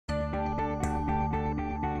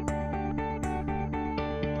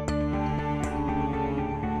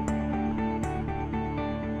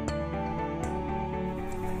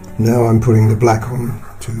Now I'm putting the black on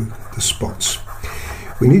to the spots.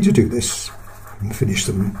 We need to do this and finish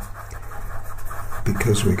them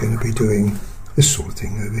because we're going to be doing this sort of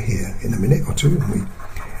thing over here in a minute or two, and we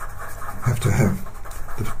have to have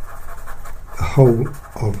the whole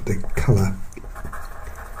of the colour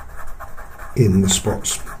in the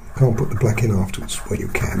spots. Can't put the black in afterwards. Well, you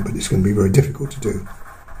can, but it's going to be very difficult to do.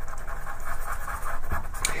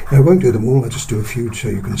 Now, I won't do them all, I'll just do a few so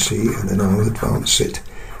you can see, and then I'll advance it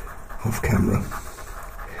off camera.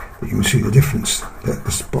 But you can see the difference that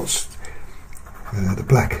the spots, the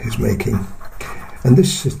black is making. And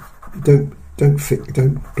this is, don't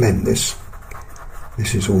blend this.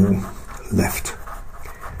 This is all left,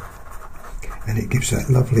 and it gives that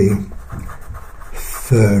lovely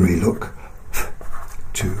furry look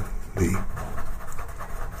to the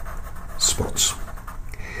spots.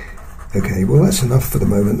 Okay, well that's enough for the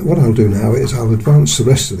moment. What I'll do now is I'll advance the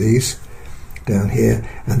rest of these down here,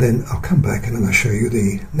 and then I'll come back and then I'll show you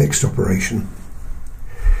the next operation.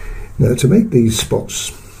 Now, to make these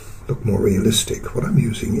spots look more realistic, what I'm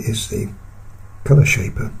using is the colour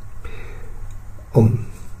shaper on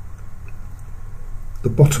the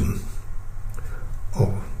bottom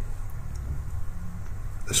of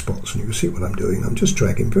the spots, and you can see what I'm doing. I'm just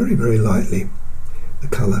dragging very, very lightly the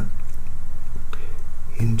colour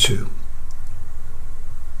into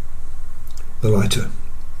the lighter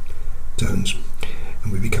tones,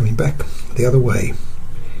 and we'll be coming back the other way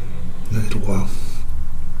in a little while.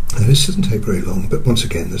 Now, this doesn't take very long, but once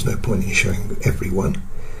again there's no point in showing every one.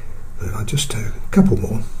 I'll just do a couple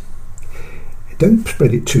more. Don't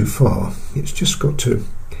spread it too far, it's just got to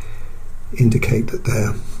indicate that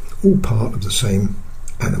they're all part of the same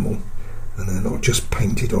animal and they're not just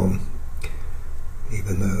painted on,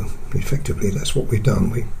 even though effectively that's what we've done.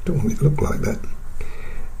 We don't want it to look like that.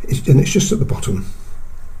 And it's just at the bottom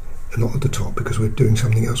and not at the top, because we're doing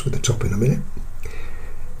something else with the top in a minute.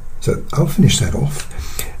 So I'll finish that off,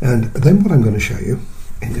 and then what I'm going to show you,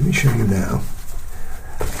 and let me show you now,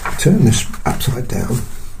 turn this upside down,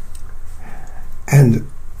 and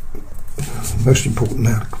most important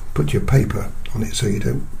now, put your paper on it so you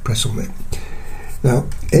don't press on it. Now,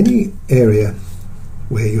 any area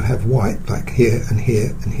where you have white, like here and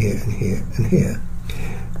here and here and here and here,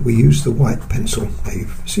 we use the white pencil. Now,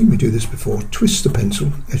 you've seen me do this before. Twist the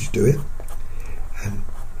pencil as you do it and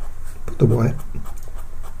put the white,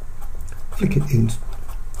 flick it in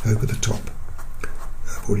over the top.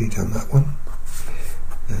 I've already done that one.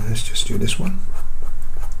 Now let's just do this one.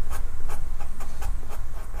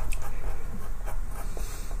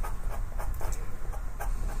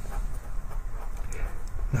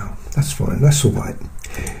 Now that's fine, that's all right.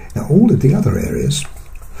 Now all of the other areas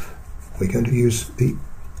we're going to use the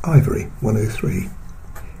Ivory 103,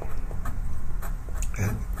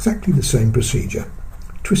 and exactly the same procedure.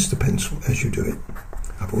 Twist the pencil as you do it.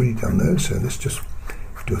 I've already done those, so let's just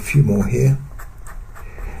do a few more here.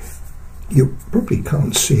 You probably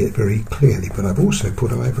can't see it very clearly, but I've also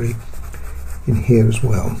put ivory in here as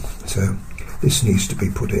well, so this needs to be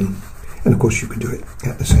put in, and of course you can do it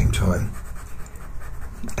at the same time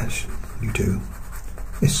as you do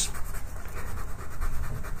this.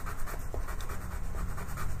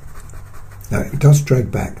 Now it does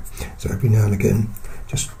drag back, so every now and again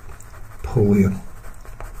just pull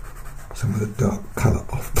some of the dark colour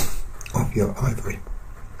off of your ivory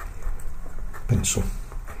pencil.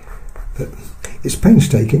 But it's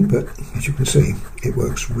painstaking, but as you can see it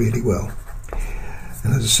works really well.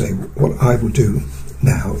 And as I say, what I will do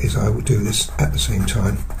now is I will do this at the same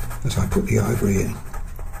time as I put the ivory in.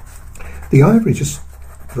 The ivory just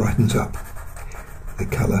brightens up the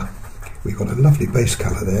colour. We've got a lovely base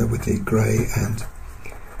colour there with the grey and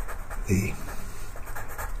the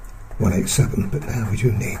 187, but now we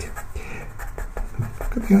do need.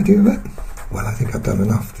 Got the idea of that? Well, I think I've done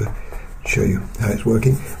enough to show you how it's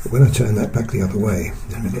working. But when I turn that back the other way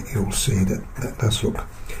in a minute, you'll see that that does look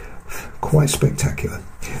quite spectacular.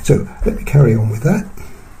 So let me carry on with that.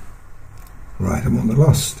 Right, I'm on the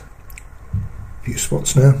last few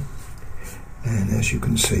spots now, and as you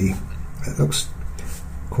can see, that looks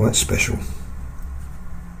quite special.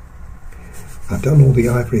 I've done all the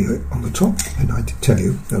ivory on the top, and I did tell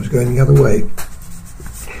you I was going the other way.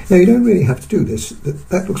 Now you don't really have to do this,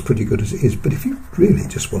 that looks pretty good as it is, but if you really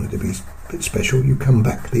just wanted to be a bit special, you come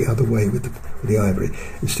back the other way with the ivory.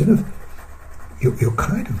 Instead of, you're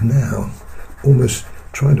kind of now almost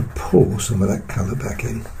trying to pull some of that colour back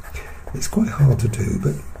in. It's quite hard to do,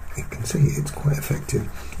 but you can see it's quite effective.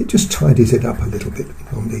 It just tidies it up a little bit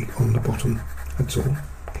on the bottom, that's all.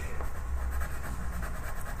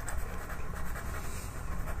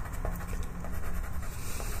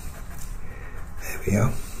 There we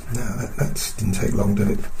are. Now that didn't take long, did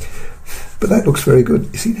it? But that looks very good.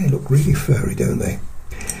 You see, they look really furry, don't they?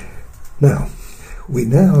 Now, we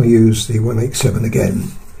now use the 187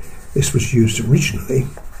 again. This was used originally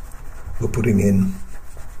for putting in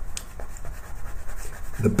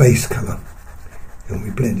the base colour, and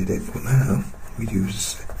we blended it. Well, now we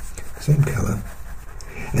use the same colour,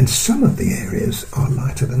 and some of the areas are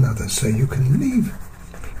lighter than others, so you can leave.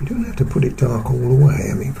 You don't have to put it dark all the way.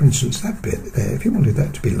 I mean, for instance, that bit there, if you wanted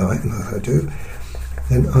that to be light, like I do,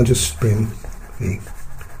 then I'll just bring the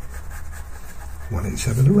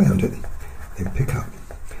 187 around it, then pick up.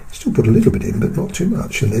 Still put a little bit in, but not too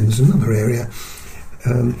much. And then there's another area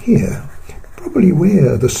here, probably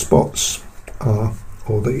where the spots are,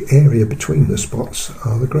 or the area between the spots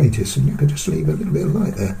are the greatest, and you can just leave a little bit of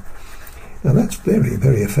light there. Now that's very,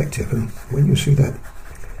 very effective, and when you see that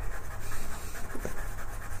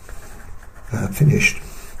finished,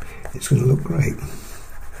 it's going to look great.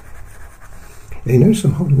 Now you notice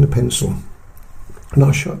I'm holding the pencil, a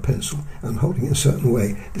nice sharp pencil, and I'm holding it a certain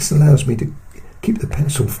way. This allows me to keep the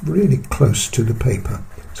pencil really close to the paper,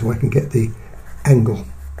 so I can get the angle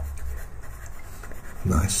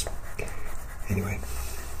nice. Anyway,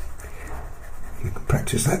 you can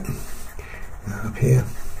practice that. Now up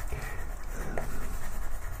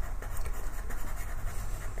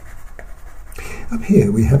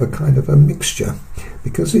here, we have a kind of a mixture,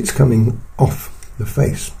 because it's coming off the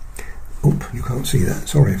face. Oop, you can't see that,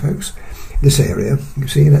 sorry folks. This area, you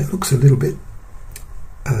see that looks a little bit,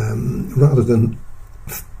 rather than,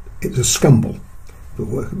 it's a scumble, for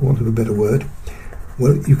want of a better word.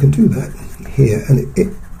 Well, you can do that here, and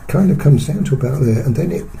it kind of comes down to about there, and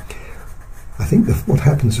then I think what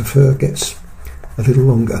happens, the fur gets a little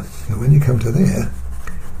longer, and when you come to there,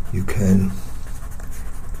 you can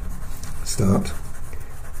start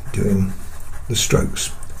doing the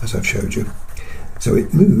strokes as I've showed you. So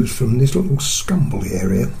it moves from this little scumbly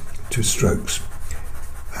area to strokes,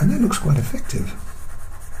 and that looks quite effective.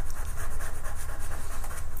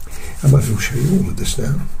 I might as well show you all of this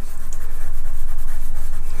now.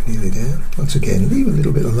 Nearly there. Once again, leave a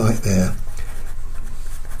little bit of light there.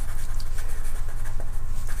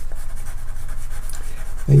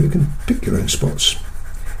 Now you can pick your own spots.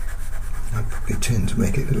 I probably tend to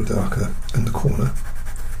make it a little darker in the corner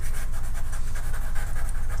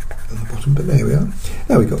on the bottom, but there we are.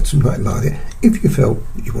 Now we've got some light there. If you felt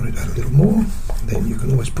you wanted to add a little more, then you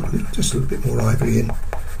can always put just a little bit more ivory in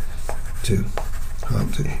to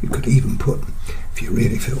enhance it. You could even put, if you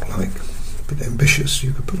really felt like a bit ambitious,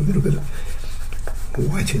 you could put a little bit of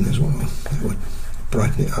white in as well. That would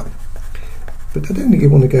brighten it up. But I don't think you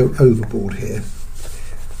want to go overboard here.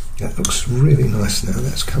 That looks really nice now.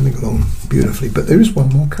 That's coming along beautifully. But there is one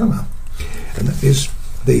more colour, and that is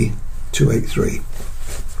the 283.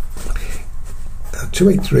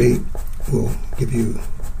 283 will give you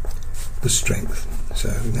the strength. So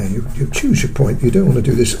now you choose your point. You don't want to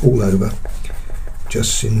do this all over,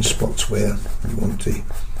 just in spots where you want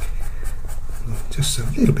just a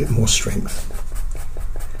little bit more strength.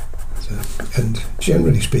 So, and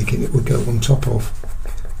generally speaking, it would go on top of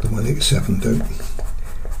the 187. Don't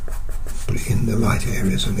put it in the light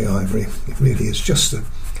areas and the ivory. It really is just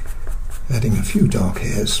adding a few dark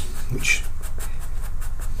hairs which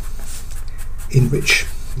enrich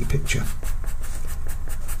the picture.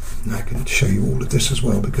 And I can show you all of this as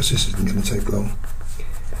well, because this isn't going to take long.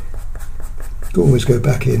 You can always go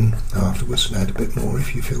back in afterwards and add a bit more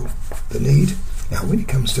if you feel the need. Now when it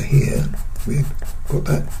comes to here, we've got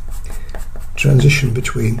that transition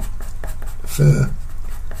between fur,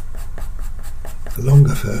 the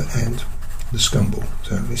longer fur, and the scumble.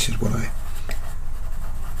 So this is what I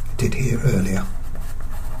did here earlier.